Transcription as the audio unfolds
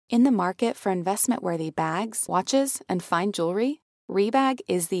In the market for investment-worthy bags, watches, and fine jewelry, Rebag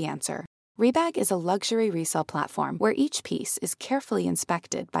is the answer. Rebag is a luxury resale platform where each piece is carefully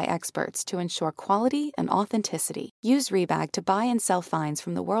inspected by experts to ensure quality and authenticity. Use Rebag to buy and sell finds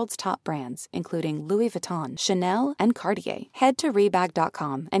from the world's top brands, including Louis Vuitton, Chanel, and Cartier. Head to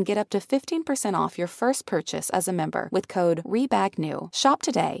Rebag.com and get up to 15% off your first purchase as a member with code REBAGNEW. Shop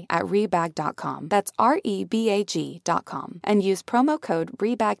today at Rebag.com. That's REBAG.com. And use promo code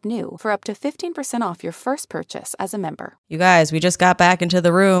REBAGNEW for up to 15% off your first purchase as a member. You guys, we just got back into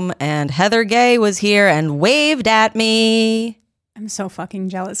the room and Heather Gay was here and waved at me. I'm so fucking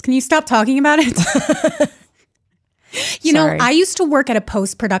jealous. Can you stop talking about it? You know, I used to work at a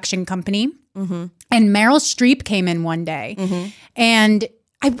post-production company, and Meryl Streep came in one day, and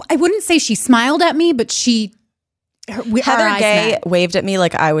I wouldn't say she smiled at me, but Heather Gay waved at me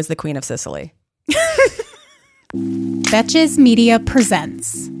like I was the Queen of Sicily. Betches Media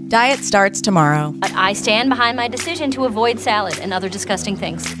presents Diet starts tomorrow. But I stand behind my decision to avoid salad and other disgusting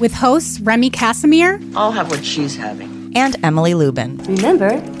things. with hosts Remy Casimir, I'll have what she's having. And Emily Lubin.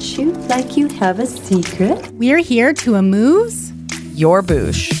 Remember, shoot like you have a secret. we're here to amuse. Your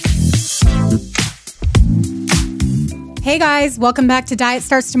boosh. Hey guys, welcome back to Diet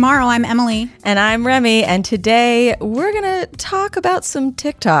Starts Tomorrow. I'm Emily. And I'm Remy. And today we're going to talk about some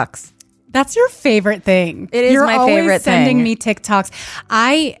TikToks. That's your favorite thing. It is You're my always favorite sending thing. me TikToks.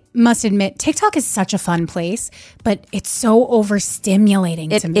 I must admit, TikTok is such a fun place, but it's so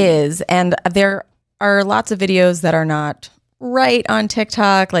overstimulating to me. It is. And there are lots of videos that are not right on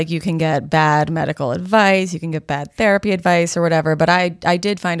TikTok. Like you can get bad medical advice, you can get bad therapy advice or whatever. But I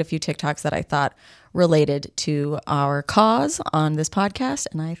did find a few TikToks that I thought related to our cause on this podcast.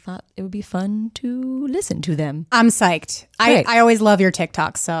 And I thought it would be fun to listen to them. I'm psyched. Great. I always love your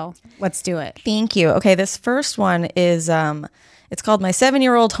TikToks, so let's do it. Thank you. Okay, this first one is, it's called My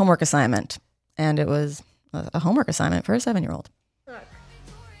 7-Year-Old Homework Assignment. And it was a homework assignment for a 7-year-old.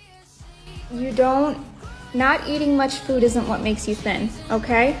 Not eating much food isn't what makes you thin,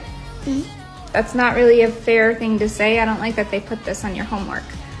 okay? That's not really a fair thing to say. I don't like that they put this on your homework.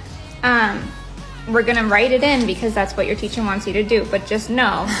 We're gonna write it in because that's what your teacher wants you to do, but just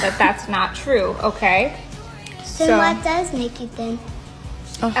know that that's not true, okay? Then what does make you thin?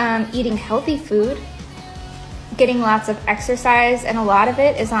 Eating healthy food, getting lots of exercise, and a lot of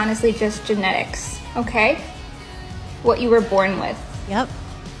it is honestly just genetics, okay? What you were born with. Yep.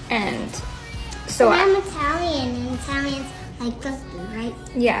 And so I'm Italian, and Italians like good food, right?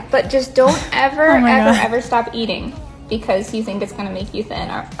 yeah, but just don't ever, Oh my God. ever stop eating because you think it's gonna make you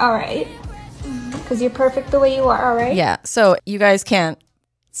thin, all right? Because you're perfect the way you are, all right? Yeah. So you guys can't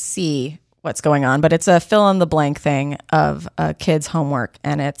see what's going on, but it's a fill in the blank thing of a kid's homework.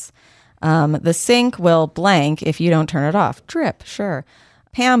 And it's the sink will blank if you don't turn it off. Drip, sure.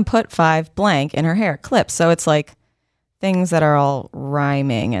 Pam put 5 blank in her hair. Clips. So it's like things that are all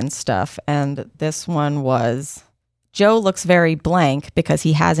rhyming and stuff. And this one was Joe looks very blank because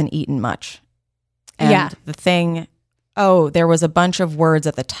he hasn't eaten much. And Yeah. the thing, there was a bunch of words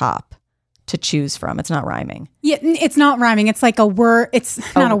at the top to choose from. It's not rhyming. Yeah, it's not rhyming. It's like a word. It's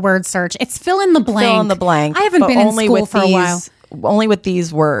not a word search. It's fill in the blank. Fill in the blank. I haven't but been in only school with for a while. Only with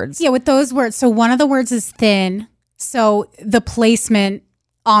these words. Yeah, with those words. So one of the words is thin. So the placement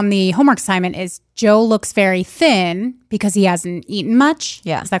on the homework assignment is Joe looks very thin because he hasn't eaten much.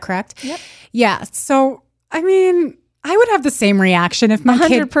 Yeah. Is that correct? Yep. Yeah. So, I mean, I would have the same reaction if my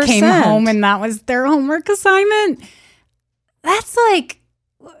kid 100%. came home and that was their homework assignment. That's like,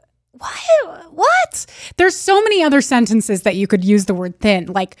 what? There's so many other sentences that you could use the word thin,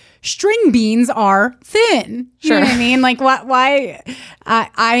 like string beans are thin. You know Sure. what I mean? Like why?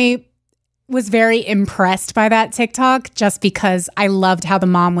 I was very impressed by that TikTok just because I loved how the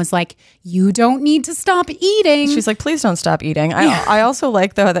mom was like, you don't need to stop eating. She's like, please don't stop eating. I also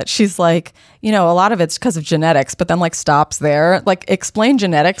like, though, that she's like, a lot of it's because of genetics, but then like stops there. Like, explain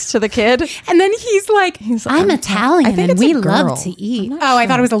genetics to the kid. and then he's like, I'm Italian I think and it's we a girl. love to eat. I'm Oh, not I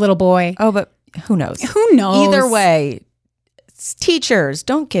thought it was a little boy. Oh, but who knows? Who knows? Either way, teachers,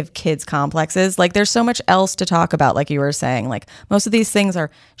 don't give kids complexes. Like, there's so much else to talk about, like you were saying. Like, most of these things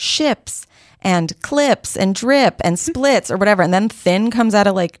are ships and clips and drip and splits or whatever. And then thin comes out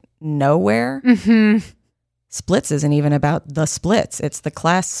of like nowhere. Mm-hmm. Splits isn't even about the splits. It's the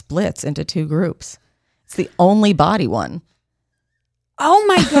class splits into 2 groups. It's the only body one. Oh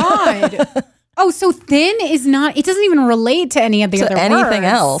my God. Oh, so thin is not, it doesn't even relate to any of the other anything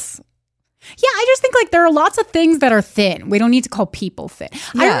words. else. Yeah, I just think like there are lots of things that are thin. We don't need to call people thin.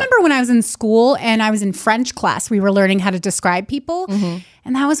 I Yeah. remember when I was in school and I was in French class, we were learning how to describe people. Mm-hmm.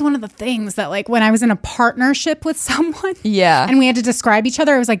 And that was one of the things that, like, when I was in a partnership with someone and we had to describe each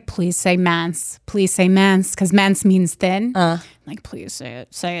other, I was like, please say manse. Please say manse, because manse means thin. Like, please say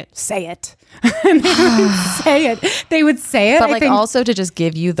it, say it, say it. And they would say it. They would say it. But like also to just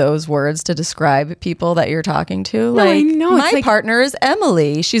give you those words to describe people that you're talking to. No, like, I know. my partner is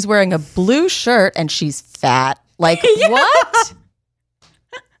Emily. She's wearing a blue shirt and she's fat. Like, what?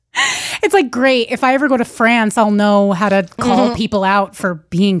 It's like, great. If I ever go to France, I'll know how to call people out for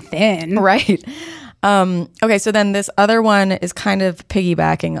being thin. Right. Okay, so then this other one is kind of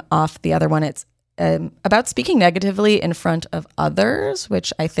piggybacking off the other one. It's about speaking negatively in front of others,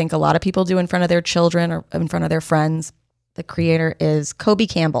 which I think a lot of people do in front of their children or in front of their friends. The creator is Kobe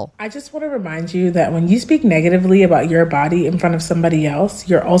Campbell. I just want to remind you that when you speak negatively about your body in front of somebody else,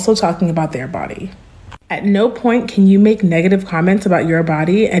 you're also talking about their body. At no point can you make negative comments about your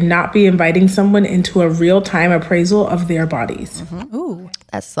body and not be inviting someone into a real-time appraisal of their bodies. Ooh.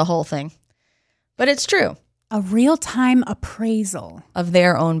 That's the whole thing. But it's true. A real-time appraisal. Of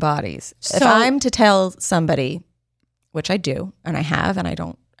their own bodies. So, if I'm to tell somebody, which I do, and I have, and I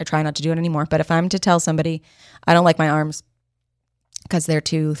try not to do it anymore, but if I'm to tell somebody I don't like my arms because they're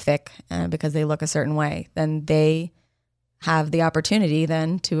too thick and because they look a certain way, then they have the opportunity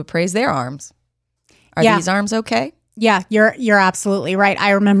then to appraise their arms. Are these arms okay? Yeah, you're absolutely right.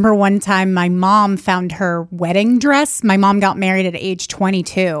 I remember one time my mom found her wedding dress. My mom got married at age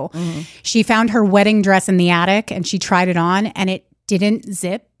 22. Mm-hmm. She found her wedding dress in the attic and she tried it on and it didn't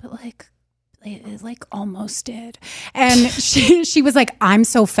zip, but it like almost did. And she was like, I'm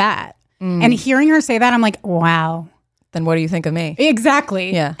so fat. And hearing her say that, I'm like, wow. Then what do you think of me?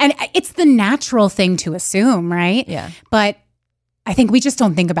 Exactly. Yeah. And it's the natural thing to assume, right? Yeah. But I think we just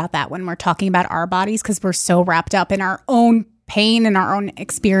don't think about that when we're talking about our bodies because we're so wrapped up in our own pain and our own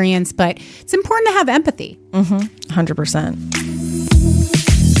experience. But it's important to have empathy. 100%.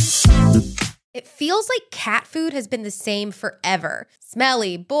 It feels like cat food has been the same forever.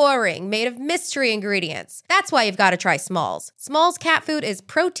 Smelly, boring, made of mystery ingredients. That's why you've got to try Smalls. Smalls cat food is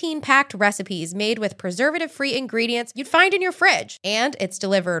protein-packed recipes made with preservative-free ingredients you'd find in your fridge. And it's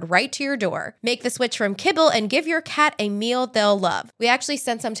delivered right to your door. Make the switch from kibble and give your cat a meal they'll love. We actually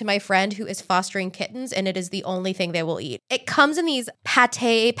sent some to my friend who is fostering kittens, and it is the only thing they will eat. It comes in these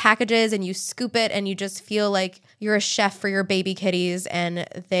pate packages, and you scoop it, and you just feel like you're a chef for your baby kitties, and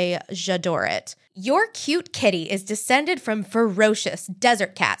they j'adore it. Your cute kitty is descended from ferocious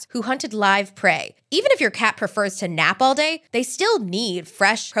desert cats who hunted live prey. Even if your cat prefers to nap all day, they still need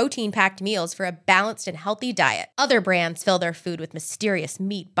fresh, protein-packed meals for a balanced and healthy diet. Other brands fill their food with mysterious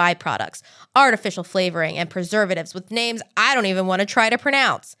meat byproducts, artificial flavoring, and preservatives with names I don't even want to try to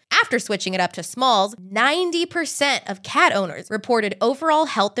pronounce. After switching it up to Smalls, 90% of cat owners reported overall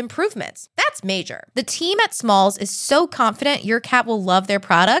health improvements. That's major. The team at Smalls is so confident your cat will love their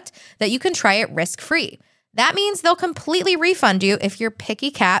product that you can try it risk-free. That means they'll completely refund you if your picky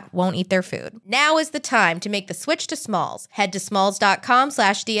cat won't eat their food. Now is the time to make the switch to Smalls. Head to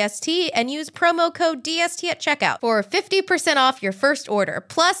smalls.com/DST and use promo code DST at checkout for 50% off your first order,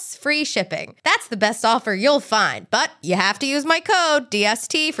 plus free shipping. That's the best offer you'll find, but you have to use my code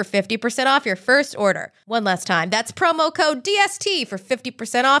DST for 50% off your first order. One last time, that's promo code DST for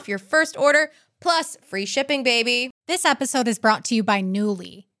 50% off your first order, plus free shipping, baby. This episode is brought to you by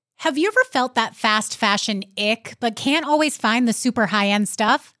Nuuly. Have you ever felt that fast fashion ick, but can't always find the super high-end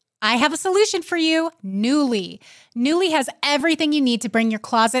stuff? I have a solution for you, Nuuly. Nuuly has everything you need to bring your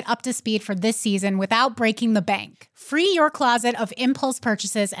closet up to speed for this season without breaking the bank. Free your closet of impulse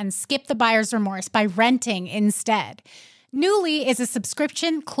purchases and skip the buyer's remorse by renting instead. Nuuly is a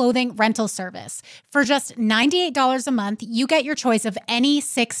subscription clothing rental service. For just $98 a month, you get your choice of any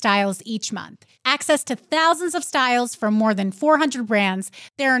 6 styles each month. Access to thousands of styles from more than 400 brands.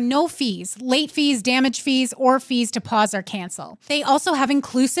 There are no fees, late fees, damage fees, or fees to pause or cancel. They also have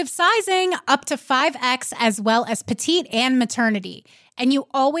inclusive sizing, up to 5X, as well as petite and maternity. And you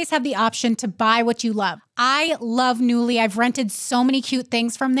always have the option to buy what you love. I love Nuuly. I've rented so many cute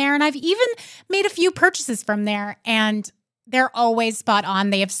things from there, and I've even made a few purchases from there, and they're always spot on.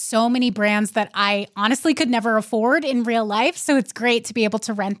 They have so many brands that I honestly could never afford in real life, so it's great to be able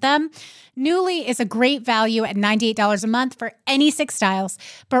to rent them. Nuuly is a great value at $98 a month for any 6 styles,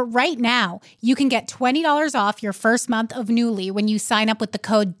 but right now, you can get $20 off your first month of Nuuly when you sign up with the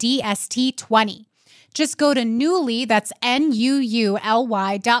code DST20. Just go to Nuuly, that's NUULY.com,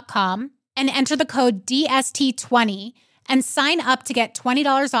 and enter the code DST20 and sign up to get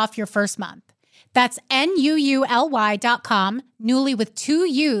 $20 off your first month. That's NUULY.com, Nuuly with 2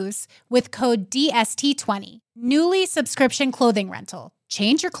 U's, with code DST20. Nuuly subscription clothing rental.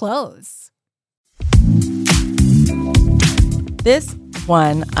 Change your clothes. This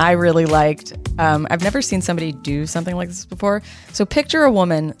one I really liked. I've never seen somebody do something like this before. So picture a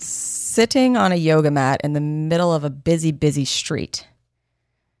woman sitting on a yoga mat in the middle of a busy, busy street.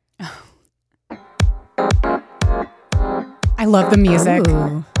 I love the music.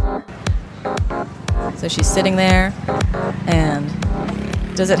 Ooh. So she's sitting there, and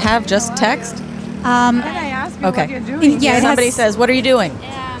does it have just text? Can I ask you what you're doing? Yeah, somebody says, "What are you doing?"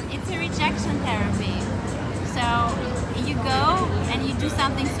 It's a rejection therapy. So you go and you do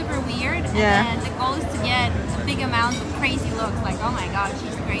something super weird, and then the goal is to get a big amount of crazy looks, like, "Oh my God,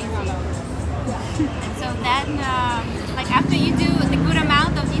 she's crazy." And so then, like after you do the good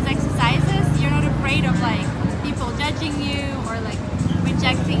amount of these exercises, you're not afraid of like people judging you or like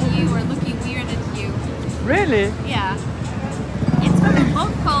rejecting you or looking weird at you. Really? Yeah. It's from a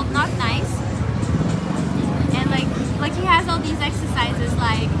book called Not Nice. And like he has all these exercises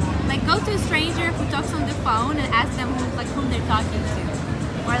like go to a stranger who talks on the phone and ask them whom they're talking to.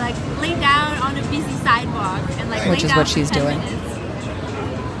 Or like lay down on a busy sidewalk and like which lay is down what for she's 10 doing. minutes.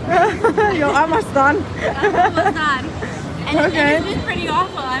 You're almost done. Almost done. And it's been pretty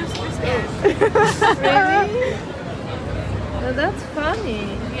awful. I'm super scared. Really? Well, that's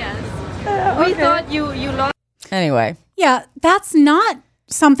funny. Yes. We thought you lost. Anyway. Yeah, that's not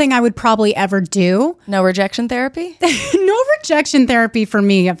something I would probably ever do. No rejection therapy? No rejection therapy for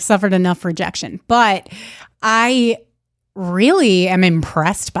me. I've suffered enough rejection. But I really am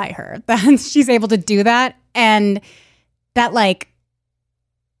impressed by her that she's able to do that. And that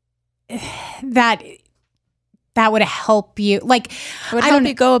that would help you. Like, it would help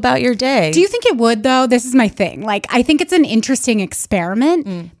you go about your day. Do you think it would, though? This is my thing. Like, I think it's an interesting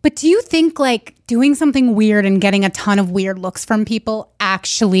experiment. But do you think, like, doing something weird and getting a ton of weird looks from people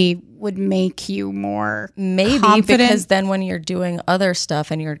actually would make you more confident? Because then when you're doing other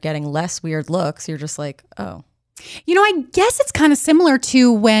stuff and you're getting less weird looks, you're just like, oh. You know, I guess it's kind of similar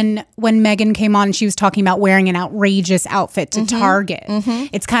to when Megan came on and she was talking about wearing an outrageous outfit to Target.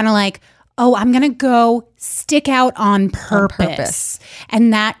 It's kind of like, oh, I'm going to go stick out on purpose.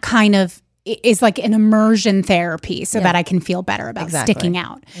 And that kind of is like an immersion therapy so that I can feel better about sticking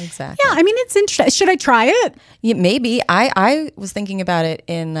out. Exactly. Yeah, I mean, it's interesting. Should I try it? Yeah, maybe. I was thinking about it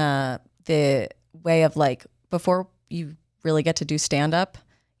in the way of like, before you really get to do stand-up,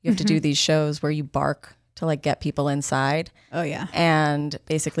 you have to do these shows where you bark to like get people inside. Oh, yeah. And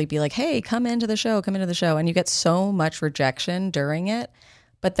basically be like, hey, come into the show. And you get so much rejection during it.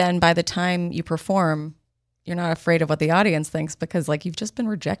 But then by the time you perform, you're not afraid of what the audience thinks because like you've just been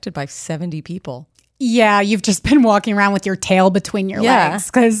rejected by 70 people. Yeah, you've just been walking around with your tail between your legs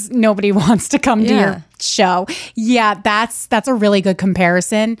because nobody wants to come to your show. Yeah, that's a really good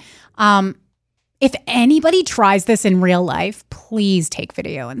comparison. If anybody tries this in real life, please take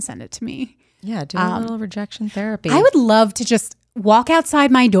video and send it to me. Yeah, do a little rejection therapy. I would love to just walk outside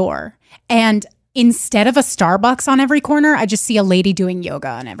my door and instead of a Starbucks on every corner, I just see a lady doing yoga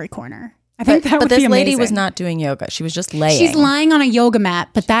on every corner. I think that would be amazing. But this lady was not doing yoga. She was just laying. She's lying on a yoga mat,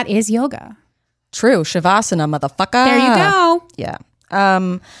 but that is yoga. True. Shavasana, motherfucker. There you go. Yeah.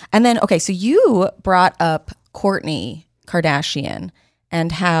 And then, okay, so you brought up Kourtney Kardashian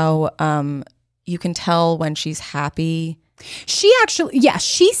and how you can tell when she's happy. She actually,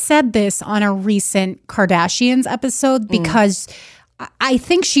 she said this on a recent Kardashians episode because I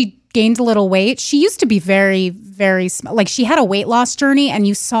think she gained a little weight. She used to be very, very small. Like she had a weight loss journey and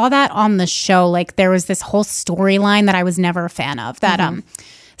you saw that on the show. Like there was this whole storyline that I was never a fan of that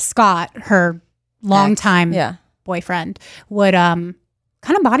Scott, her longtime boyfriend, would kind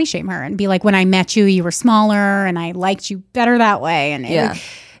of body shame her and be like, when I met you, you were smaller and I liked you better that way. And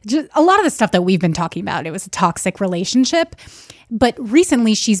just a lot of the stuff that we've been talking about, it was a toxic relationship. But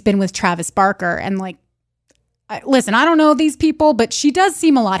recently she's been with Travis Barker and like, listen, I don't know these people, but she does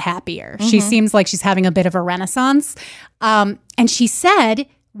seem a lot happier. She seems like she's having a bit of a renaissance. And she said,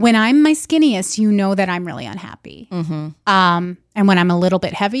 when I'm my skinniest, you know that I'm really unhappy. And when I'm a little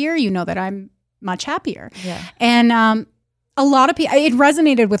bit heavier, you know that I'm much happier. Yeah. And a lot of people, it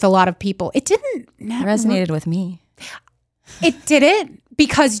resonated with a lot of people. It didn't. It resonated with me. It did it?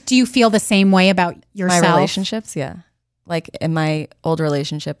 Because do you feel the same way about yourself? My relationships, yeah. Like in my old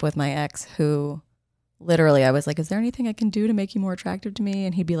relationship with my ex who... Literally, I was like, is there anything I can do to make you more attractive to me?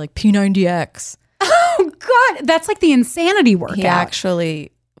 And he'd be like, P90X. Oh, God. That's like the insanity workout. He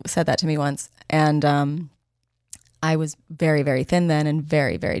actually said that to me once. And I was very, very thin then and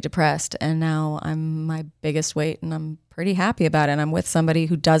very, very depressed. And now I'm my biggest weight and I'm pretty happy about it. And I'm with somebody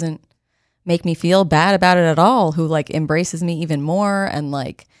who doesn't make me feel bad about it at all, who like embraces me even more. And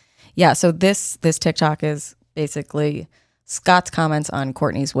like, yeah, so this TikTok is basically Scott's comments on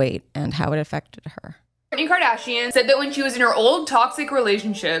Kourtney's weight and how it affected her. Kourtney Kardashian said that when she was in her old toxic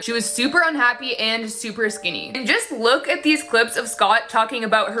relationship, she was super unhappy and super skinny. And just look at these clips of Scott talking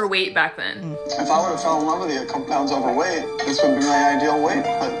about her weight back then. If I would have fell in love with you a couple pounds overweight, this would be my ideal weight.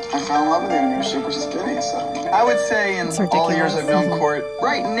 But I fell in love with you and you're super skinny, so. I would say in all the years I've known Court,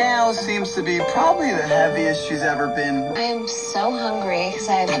 right now seems to be probably the heaviest she's ever been. I am so hungry because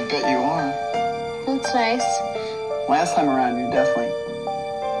I bet you are. That's nice. Last time around, you definitely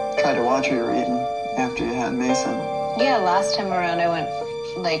tried to watch what you were eating after you had Mason. Yeah, last time around I went,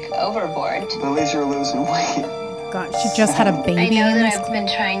 like, overboard. But at least you're losing weight. God, she just had a baby. I know that I've been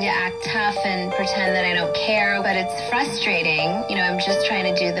trying to act tough and pretend that I don't care, but it's frustrating. You know, I'm just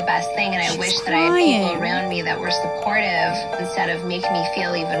trying to do the best thing, and I wish that I had people around me that were supportive instead of making me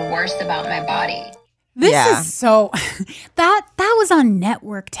feel even worse about my body. This is so that was on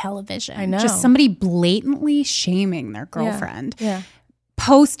network television. I know. Just somebody blatantly shaming their girlfriend. Yeah.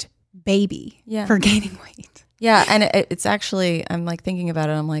 Post baby for gaining weight. Yeah, and it's actually, I'm like thinking about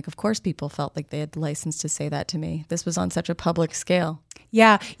it, I'm like, of course people felt like they had the license to say that to me. This was on such a public scale.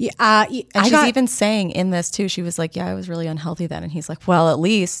 Yeah. And she's even saying in this too, she was like, yeah, I was really unhealthy then. And he's like, well, at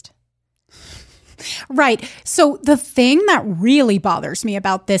least. Right. So the thing that really bothers me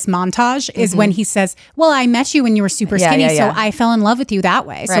about this montage is when he says, well, I met you when you were super skinny, so I fell in love with you that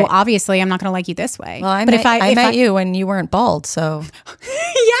way. Right. So obviously I'm not going to like you this way. Well, I met you when you weren't bald, so.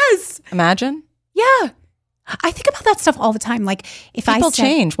 Yes. Imagine. Yeah. I think about that stuff all the time. Like if people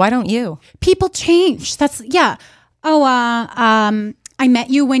change, why don't you? People change. That's Oh, I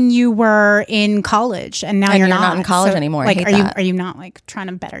met you when you were in college, and now you're not in college anymore. Like, are you not like trying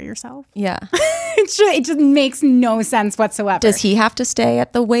to better yourself? Yeah. It just makes no sense whatsoever. Does he have to stay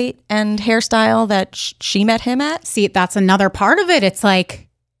at the weight and hairstyle that she met him at? See, that's another part of it. It's like,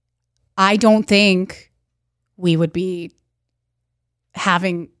 I don't think we would be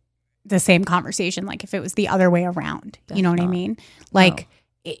having the same conversation like if it was the other way around. You know what I mean? Like,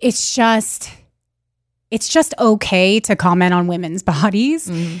 it's just okay to comment on women's bodies.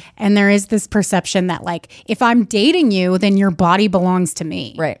 Mm-hmm. And there is this perception that like, if I'm dating you, then your body belongs to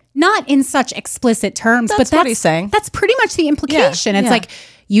me. Right. Not in such explicit terms, but that's what he's saying. That's pretty much the implication. It's like,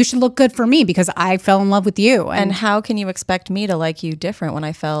 you should look good for me because I fell in love with you. And how can you expect me to like you different when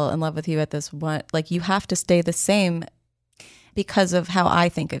I fell in love with you at this one? Like, you have to stay the same because of how I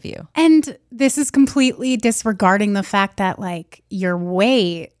think of you. And this is completely disregarding the fact that like your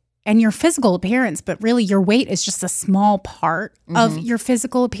weight and your physical appearance, but really your weight is just a small part of your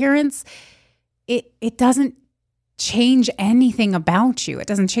physical appearance. It doesn't change anything about you. It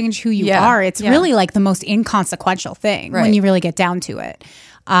doesn't change who you are. It's really like the most inconsequential thing when you really get down to it.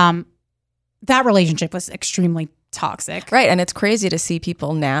 That relationship was extremely toxic. Right. And it's crazy to see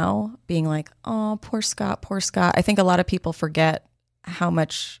people now being like, oh, poor Scott, poor Scott. I think a lot of people forget how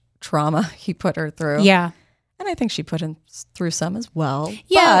much trauma he put her through. Yeah. And I think she put him through some as well.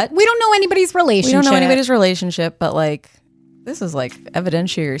 Yeah. But we don't know anybody's relationship. But like, this is like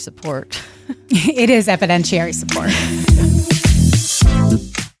evidentiary support. It is evidentiary support.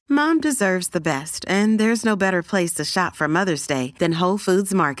 Mom deserves the best, and there's no better place to shop for Mother's Day than Whole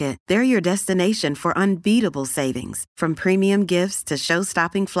Foods Market. They're your destination for unbeatable savings, from premium gifts to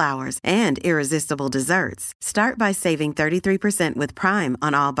show-stopping flowers and irresistible desserts. Start by saving 33% with Prime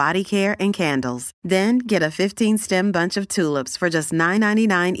on all body care and candles. Then get a 15-stem bunch of tulips for just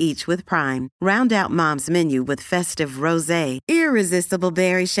 $9.99 each with Prime. Round out Mom's menu with festive rosé, irresistible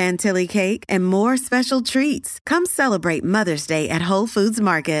berry chantilly cake, and more special treats. Come celebrate Mother's Day at Whole Foods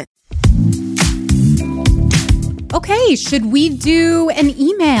Market. Okay, should we do an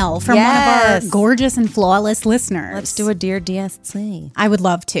email from one of our gorgeous and flawless listeners? Let's do a Dear DSC. I would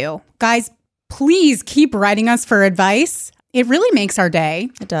love to. Guys, please keep writing us for advice. It really makes our day.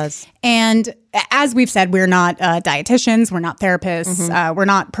 It does. And as we've said, we're not dietitians. We're not therapists. We're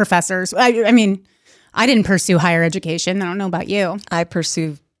not professors. I mean, I didn't pursue higher education. I don't know about you. I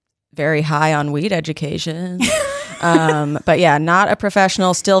pursue very high on weed education. But yeah, not a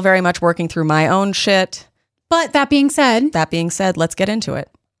professional, still very much working through my own shit. But that being said, let's get into it.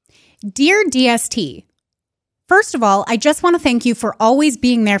 Dear DST, first of all, I just want to thank you for always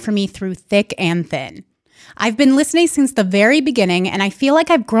being there for me through thick and thin. I've been listening since the very beginning, and I feel like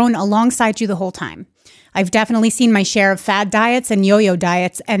I've grown alongside you the whole time. I've definitely seen my share of fad diets and yo-yo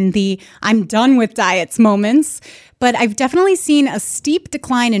diets and the I'm done with diets moments, but I've definitely seen a steep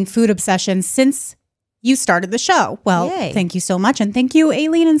decline in food obsession since you started the show. Well, Thank you so much. And thank you,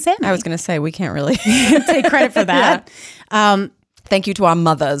 Aileen and Sammy. I was going to say, we can't really take credit for that. Thank you to our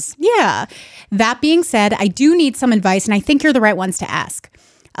mothers. Yeah. That being said, I do need some advice, and I think you're the right ones to ask.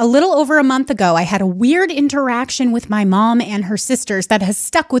 A little over a month ago, I had a weird interaction with my mom and her sisters that has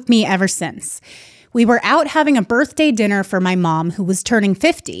stuck with me ever since. We were out having a birthday dinner for my mom who was turning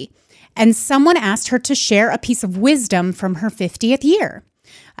 50, and someone asked her to share a piece of wisdom from her 50th year.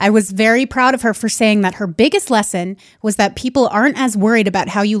 I was very proud of her for saying that her biggest lesson was that people aren't as worried about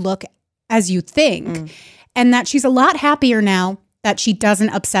how you look as you think, and that she's a lot happier now that she doesn't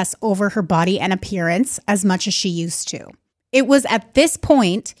obsess over her body and appearance as much as she used to. It was at this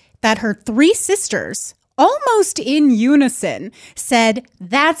point that her 3 sisters, almost in unison, said,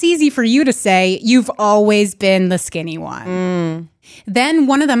 "That's easy for you to say. You've always been the skinny one." Then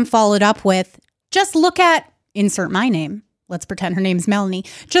one of them followed up with, "Just look at," insert my name. Let's pretend her name's Melanie.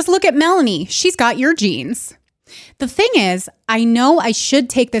 "Just look at Melanie. She's got your genes." The thing is, I know I should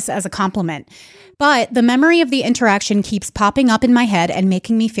take this as a compliment, but the memory of the interaction keeps popping up in my head and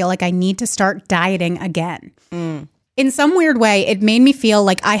making me feel like I need to start dieting again. In some weird way, it made me feel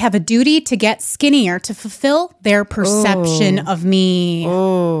like I have a duty to get skinnier to fulfill their perception of me.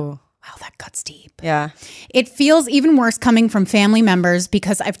 Wow, that cuts deep. Yeah. It feels even worse coming from family members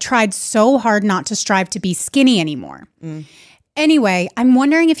because I've tried so hard not to strive to be skinny anymore. Anyway, I'm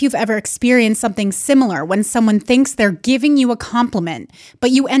wondering if you've ever experienced something similar when someone thinks they're giving you a compliment,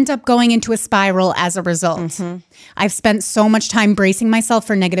 but you end up going into a spiral as a result. I've spent so much time bracing myself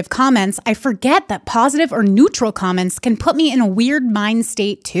for negative comments, I forget that positive or neutral comments can put me in a weird mind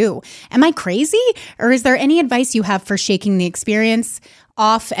state too. Am I crazy? Or is there any advice you have for shaking the experience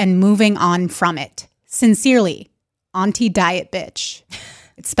off and moving on from it? Sincerely, Auntie Diet Bitch.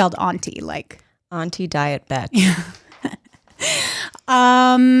 It's spelled auntie, like Auntie Diet Bitch.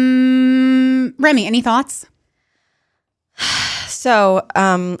 Remy, any thoughts? So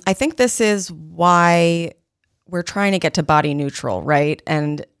I think this is why we're trying to get to body neutral, right?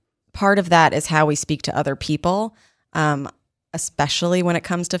 And part of that is how we speak to other people, especially when it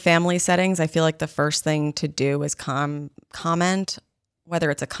comes to family settings. I feel like the first thing to do is comment,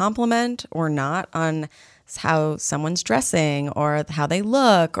 whether it's a compliment or not, on how someone's dressing or how they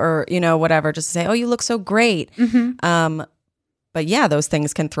look or, whatever, just to say, "Oh, you look so great." But yeah, those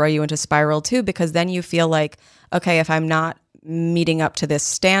things can throw you into spiral too, because then you feel like, okay, if I'm not meeting up to this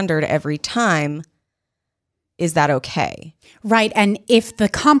standard every time, is that okay? Right. And if the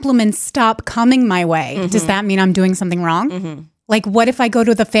compliments stop coming my way, does that mean I'm doing something wrong? Like, what if I go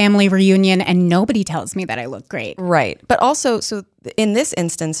to the family reunion and nobody tells me that I look great? Right. But also, so in this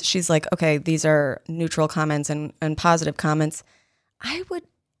instance, she's like, okay, these are neutral comments and positive comments. I would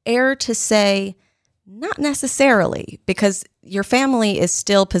err to say not necessarily, because your family is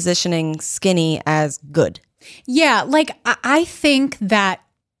still positioning skinny as good. Yeah, like I think that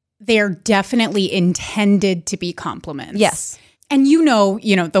they're definitely intended to be compliments. Yes. And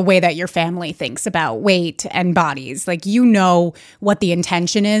the way that your family thinks about weight and bodies, like what the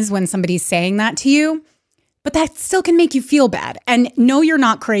intention is when somebody's saying that to you, but that still can make you feel bad. And no, you're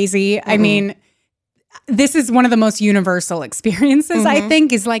not crazy. I mean, this is one of the most universal experiences, I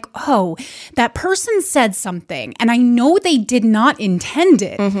think, is like, oh, that person said something and I know they did not intend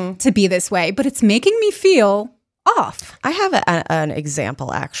it to be this way, but it's making me feel off. I have an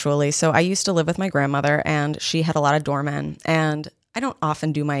example, actually. So I used to live with my grandmother and she had a lot of doormen, and I don't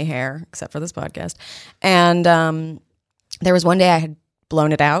often do my hair except for this podcast. And there was one day I had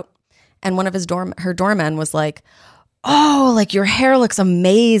blown it out, and one of her doormen was like, "Oh, like your hair looks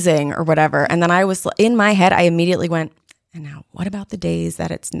amazing," or whatever. And then I was in my head, I immediately went, "And now what about the days that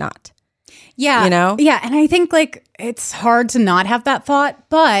it's not?" Yeah. Yeah. And I think like it's hard to not have that thought.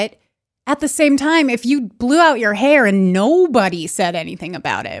 But at the same time, if you blew out your hair and nobody said anything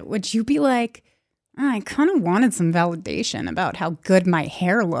about it, would you be like, I kind of wanted some validation about how good my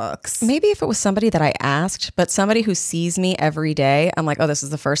hair looks? Maybe if it was somebody that I asked, but somebody who sees me every day, I'm like, oh, this is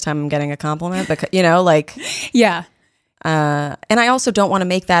the first time I'm getting a compliment. Because, yeah. And I also don't want to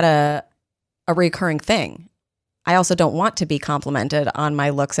make that a recurring thing. I also don't want to be complimented on my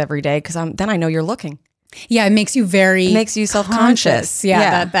looks every day, because then I know you're looking. Yeah, it makes you self-conscious.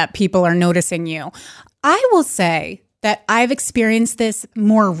 Yeah. That people are noticing you. I will say that I've experienced this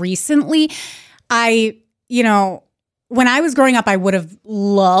more recently. When I was growing up, I would have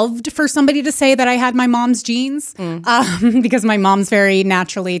loved for somebody to say that I had my mom's genes, because my mom's very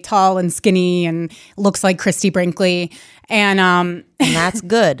naturally tall and skinny and looks like Christy Brinkley. And that's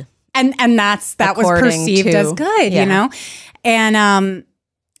good. And that was perceived as good,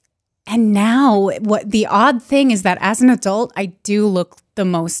 And now what the odd thing is that as an adult, I do look the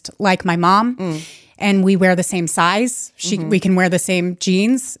most like my mom. And we wear the same size. We can wear the same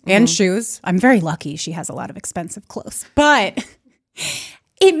jeans and shoes. I'm very lucky she has a lot of expensive clothes. But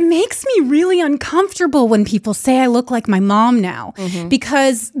it makes me really uncomfortable when people say I look like my mom now,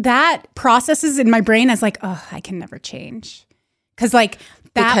 because that processes in my brain as like, oh, I can never change. Because like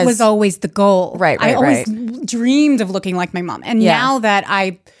That was always the goal. Right. I always dreamed of looking like my mom. And now that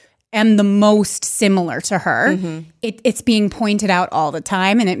I am the most similar to her, it's being pointed out all the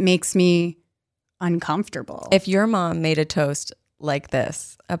time, and it makes me uncomfortable. If your mom made a toast like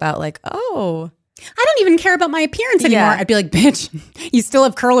this about like, oh, I don't even care about my appearance anymore. I'd be like, bitch, you still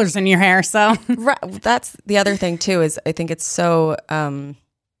have curlers in your hair. So that's the other thing too, is I think it's so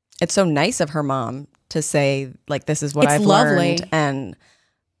nice of her mom to say like, this is what I've learned.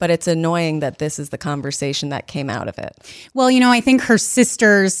 But it's annoying that this is the conversation that came out of it. Well, I think her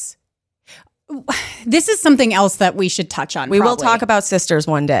sisters, this is something else that we should touch on. We will talk about sisters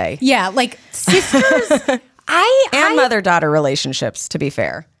one day. Yeah, like sisters. And mother-daughter relationships, to be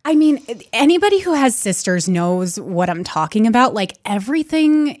fair. I mean, anybody who has sisters knows what I'm talking about. Like,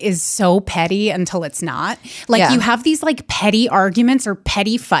 everything is so petty until it's not. Like, you have these like petty arguments or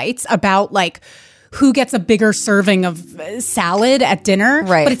petty fights about like who gets a bigger serving of salad at dinner.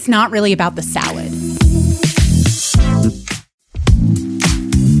 Right. But it's not really about the salad.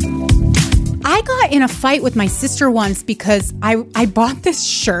 I got in a fight with my sister once because I bought this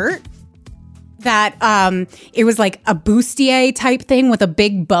shirt that it was like a bustier type thing with a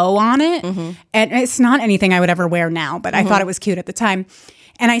big bow on it. And it's not anything I would ever wear now, but I thought it was cute at the time.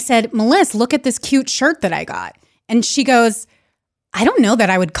 And I said, Melissa, look at this cute shirt that I got. And she goes, I don't know that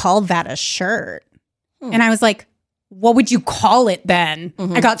I would call that a shirt. And I was like, what would you call it then?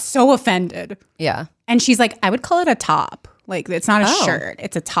 I got so offended. Yeah. And she's like, I would call it a top. Like, it's not a shirt,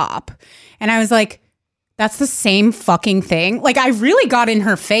 it's a top. And I was like, that's the same fucking thing. Like, I really got in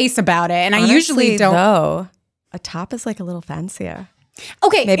her face about it. And honestly, I usually don't. Though, a top is like a little fancier.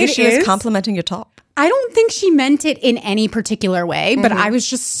 Okay. Maybe she was complimenting your top. I don't think she meant it in any particular way, but I was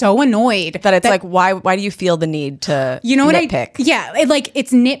just so annoyed. That it's like, why do you feel the need to nitpick?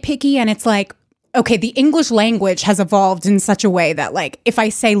 It's nitpicky, and it's like, okay, the English language has evolved in such a way that, like, if I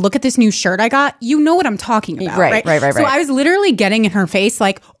say, look at this new shirt I got, you know what I'm talking about, right? So I was literally getting in her face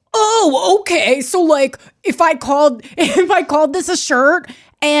like, oh, okay. So like if I called this a shirt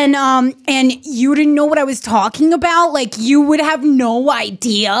and you didn't know what I was talking about, like you would have no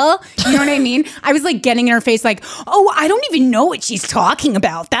idea. You know what I mean? I was like getting in her face like, oh, I don't even know what she's talking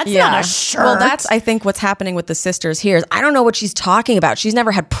about. That's not a shirt. Well, that's I think what's happening with the sisters here is I don't know what she's talking about. She's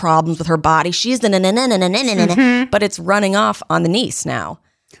never had problems with her body. She's but it's running off on the niece now.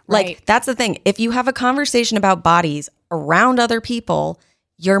 Like that's the thing. If you have a conversation about bodies around other people,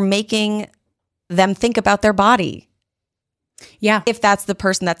 you're making them think about their body. Yeah. If that's the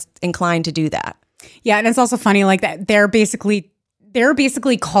person that's inclined to do that. Yeah. And it's also funny like that they're basically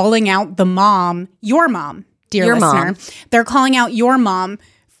calling out the mom, your mom, dear your listener. Mom. They're calling out your mom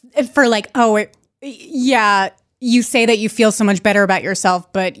for like, you say that you feel so much better about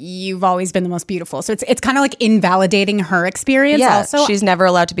yourself, but you've always been the most beautiful. So it's kind of like invalidating her experience also. She's never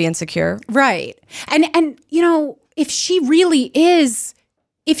allowed to be insecure. Right. And you know, if she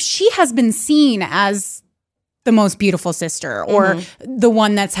has been seen as the most beautiful sister or the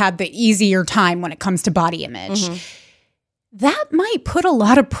one that's had the easier time when it comes to body image, that might put a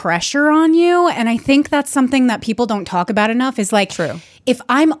lot of pressure on you. And I think that's something that people don't talk about enough is like, if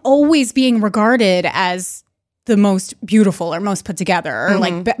I'm always being regarded as the most beautiful or most put together or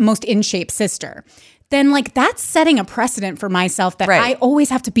like most in shape sister, then like that's setting a precedent for myself that I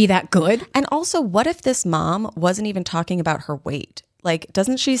always have to be that good. And also, what if this mom wasn't even talking about her weight? Like,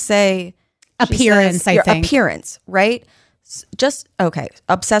 doesn't she say appearance? I think appearance, right? Just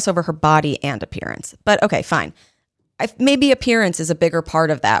obsess over her body and appearance. But okay, fine. Maybe appearance is a bigger part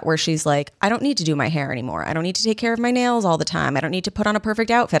of that, where she's like, I don't need to do my hair anymore. I don't need to take care of my nails all the time. I don't need to put on a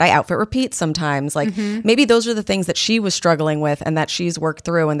perfect outfit. I outfit repeat sometimes. Like maybe those are the things that she was struggling with and that she's worked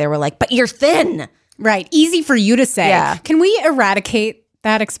through. And they were like, but you're thin. Right. Easy for you to say. Yeah. Can we eradicate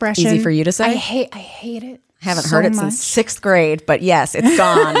that expression? Easy for you to say? I hate it. Haven't heard it since 6th grade, but yes, it's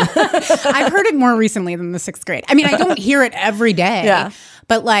gone. I've heard it more recently than the 6th grade. I mean, I don't hear it every day,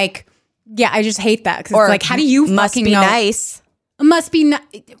 but like, yeah, I just hate that because it's like, how do you must fucking be know? Nice? Must be nice.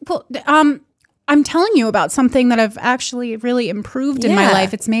 Well, I'm telling you about something that I've actually really improved in my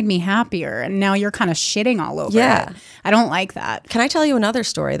life. It's made me happier, and now you're kind of shitting all over it. I don't like that. Can I tell you another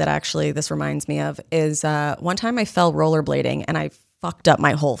story that actually this reminds me of? Is one time I fell rollerblading and I fucked up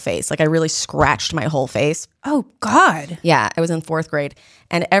my whole face. Like I really scratched my whole face. Oh God. Yeah, I was in 4th grade.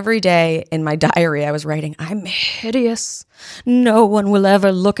 And every day in my diary, I was writing, I'm hideous. No one will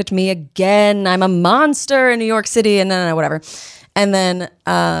ever look at me again. I'm a monster in New York City and whatever. And then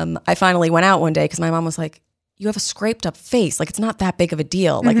I finally went out one day because my mom was like, you have a scraped up face. Like it's not that big of a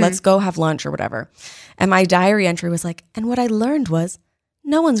deal. Like let's go have lunch or whatever. And my diary entry was like, and what I learned was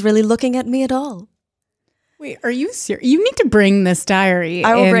no one's really looking at me at all. Wait, are you serious? You need to bring this diary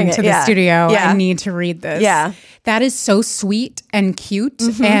into the studio. I need to read this. Yeah. That is so sweet and cute.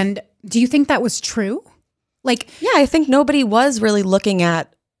 Mm-hmm. And do you think that was true? Like, yeah, I think nobody was really looking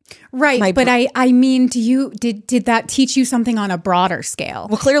at. Right. But I mean, did that teach you something on a broader scale?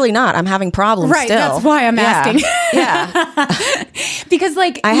 Well, clearly not. I'm having problems still. That's why I'm asking. Yeah. Because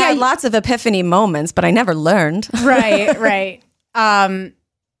I had lots of epiphany moments, but I never learned. Right.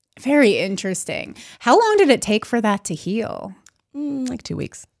 Very interesting. How long did it take for that to heal? Like 2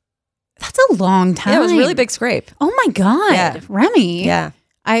 weeks. That's a long time. Yeah, it was a really big scrape. Oh my God. Yeah. Remy. Yeah.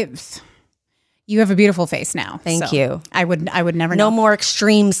 You have a beautiful face now. Thank you. I would never know. No more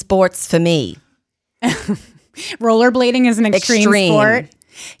extreme sports for me. Rollerblading is an extreme sport.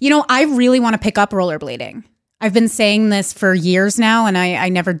 You know, I really want to pick up rollerblading. I've been saying this for years now and I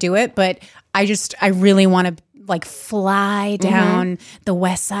never do it, but I really want to like fly down the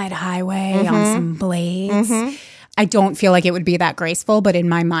West Side Highway on some blades. I don't feel like it would be that graceful, but in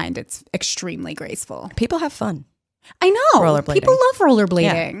my mind, it's extremely graceful. People have fun. I know. Rollerblading. People love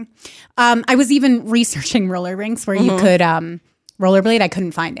rollerblading. Yeah. I was even researching roller rinks where you could rollerblade. I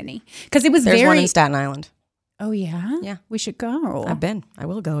couldn't find any because it was There's one in Staten Island. Oh, yeah? Yeah. We should go. I've been. I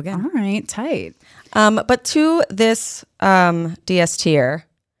will go again. All right. Tight. But to this DS tier,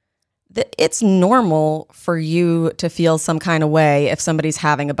 it's normal for you to feel some kind of way if somebody's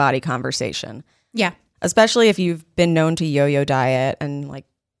having a body conversation. Yeah. Especially if you've been known to yo-yo diet and like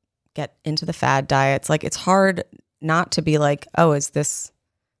get into the fad diets. Like it's hard not to be like, oh, is this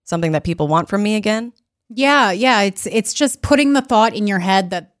something that people want from me again? Yeah. It's just putting the thought in your head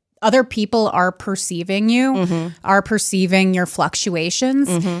that other people are perceiving you, are perceiving your fluctuations.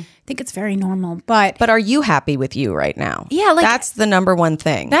 I think it's very normal. But are you happy with you right now? Yeah. Like, that's the number one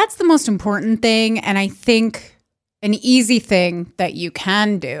thing. That's the most important thing. And I think an easy thing that you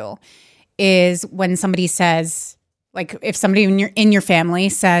can do is when somebody says, like if somebody in your family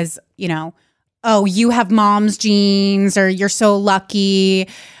says, you know, oh, you have mom's genes or you're so lucky,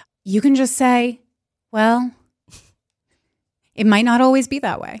 you can just say, well, it might not always be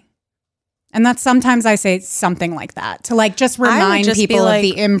that way. And that's sometimes I say something like that to like just remind people of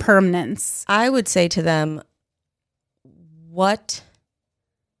the impermanence. I would say to them, what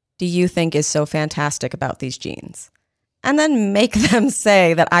do you think is so fantastic about these genes? And then make them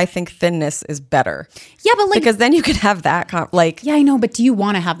say that I think thinness is better. Yeah, but like, because then you could have that yeah, I know, but do you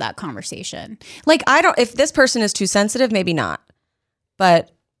want to have that conversation? Like, I don't. If this person is too sensitive, maybe not.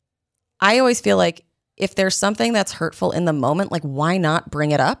 But I always feel like if there's something that's hurtful in the moment, like why not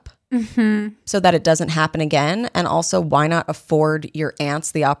bring it up so that it doesn't happen again? And also, why not afford your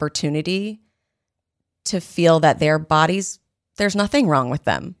aunts the opportunity to feel that their bodies, there's nothing wrong with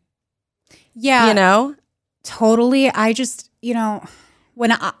them? Yeah, you know. Totally. I just, you know,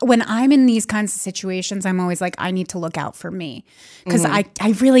 when I'm in these kinds of situations, I'm always like, I need to look out for me because I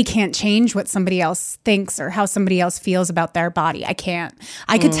really can't change what somebody else thinks or how somebody else feels about their body. I can't.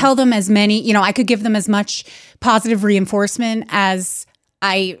 I could tell them as many, you know, I could give them as much positive reinforcement as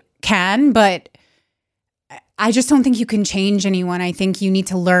I can, but I just don't think you can change anyone. I think you need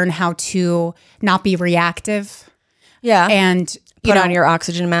to learn how to not be reactive. Yeah. And put on your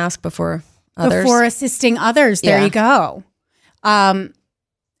oxygen mask before others. Before assisting others. There you go. And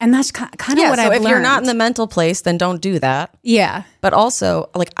that's kind of what I've learned. So if you're not in the mental place, then don't do that. Yeah. But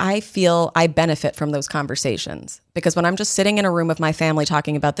also, like, I feel I benefit from those conversations because when I'm just sitting in a room with my family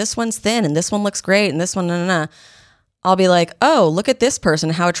talking about this one's thin and this one looks great and this one, I'll be like, oh, look at this person,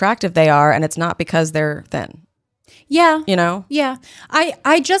 how attractive they are. And it's not because they're thin. Yeah. You know? Yeah.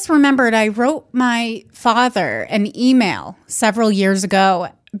 I just remembered I wrote my father an email several years ago,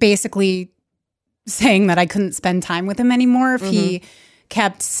 basically saying that I couldn't spend time with him anymore if he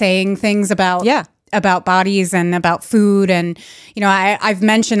kept saying things about bodies and about food. And, you know, I've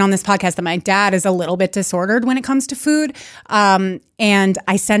mentioned on this podcast that my dad is a little bit disordered when it comes to food. And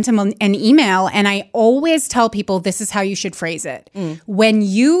I sent him an email and I always tell people this is how you should phrase it. When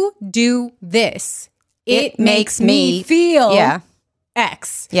you do this, it makes me feel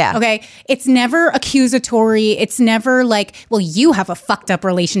X. Yeah. Okay. It's never accusatory. It's never like, well, you have a fucked up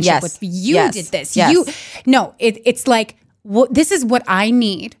relationship with you did this. No, it's like, this is what I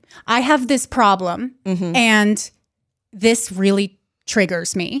need. I have this problem and this really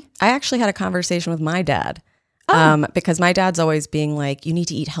triggers me. I actually had a conversation with my dad because my dad's always being like, you need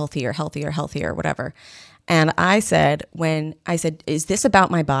to eat healthier, whatever. And I said, is this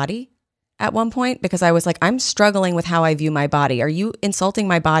about my body? At one point, because I was like, I'm struggling with how I view my body. Are you insulting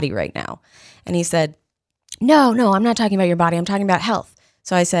my body right now? And he said, no, I'm not talking about your body. I'm talking about health.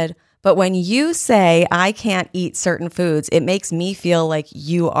 So I said, but when you say I can't eat certain foods, it makes me feel like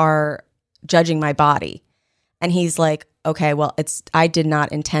you are judging my body. And he's like, okay, well, I did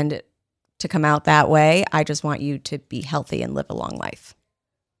not intend it to come out that way. I just want you to be healthy and live a long life.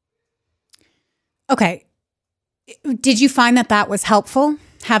 Okay. Did you find that was helpful,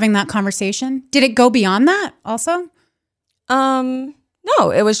 having that conversation? Did it go beyond that also?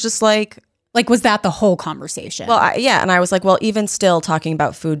 No, it was just like, was that the whole conversation? Well, and I was like, well, even still talking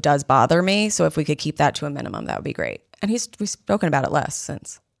about food does bother me. So if we could keep that to a minimum, that would be great. And we've spoken about it less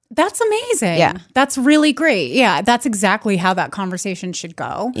since. That's amazing. Yeah. That's really great. Yeah. That's exactly how that conversation should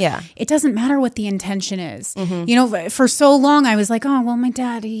go. Yeah. It doesn't matter what the intention is. You know, for so long I was like, oh, well, my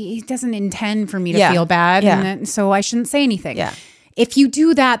dad, he doesn't intend for me to feel bad. Yeah. And so I shouldn't say anything. Yeah. If you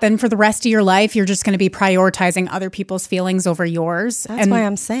do that, then for the rest of your life, you're just going to be prioritizing other people's feelings over yours. That's why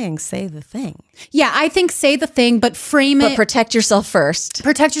I'm saying say the thing. Yeah, I think say the thing, but frame it. But protect yourself first.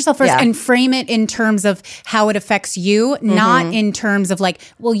 Protect yourself first and frame it in terms of how it affects you, not in terms of like,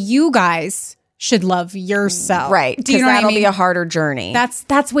 well, you guys should love yourself. Right. Do you know that'll what I mean? be a harder journey.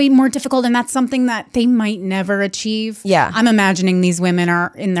 That's way more difficult. And that's something that they might never achieve. Yeah. I'm imagining these women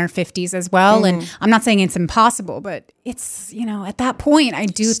are in their 50s as well. And I'm not saying it's impossible, but it's, you know, at that point, I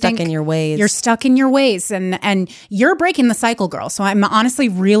do stuck think in your ways. You're stuck in your ways and you're breaking the cycle, girl. So I'm honestly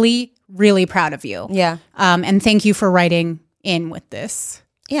really, really proud of you. Yeah. And thank you for writing in with this.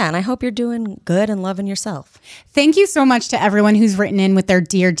 Yeah, and I hope you're doing good and loving yourself. Thank you so much to everyone who's written in with their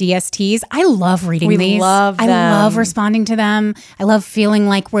Dear DSTs. I love reading these. We love them. I love responding to them. I love feeling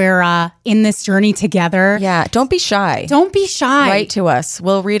like we're in this journey together. Yeah, don't be shy. Don't be shy. Write to us.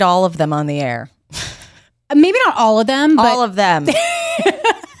 We'll read all of them on the air. Maybe not all of them, but all of them.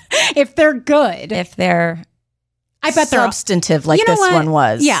 If they're good. If they're I bet they're substantive like this one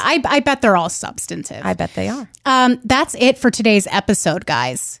was. Yeah, I bet they're all substantive. I bet they are. That's it for today's episode,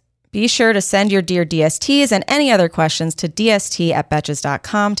 guys. Be sure to send your Dear DSTs and any other questions to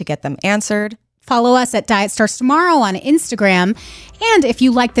dst@betches.com to get them answered. Follow us at Diet Starts Tomorrow on Instagram. And if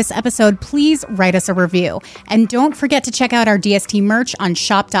you like this episode, please write us a review. And don't forget to check out our DST merch on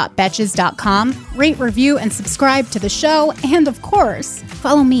shop.betches.com. Rate, review, and subscribe to the show. And of course,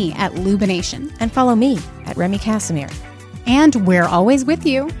 follow me at Lubination. And follow me at Remy Casimir. And we're always with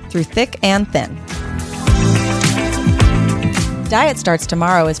you. Through thick and thin. Diet Starts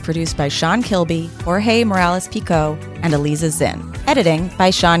Tomorrow is produced by Sean Kilby, Jorge Morales-Pico, and Eliza Zinn. Editing by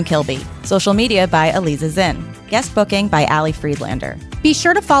Sean Kilby. Social media by Eliza Zinn. Guest booking by Ali Friedlander. Be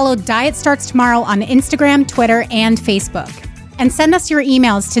sure to follow Diet Starts Tomorrow on Instagram, Twitter, and Facebook. And send us your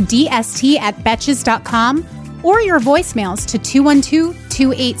emails to dst@betches.com or your voicemails to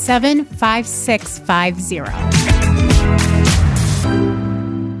 212-287-5650.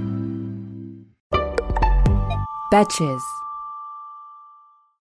 Betches.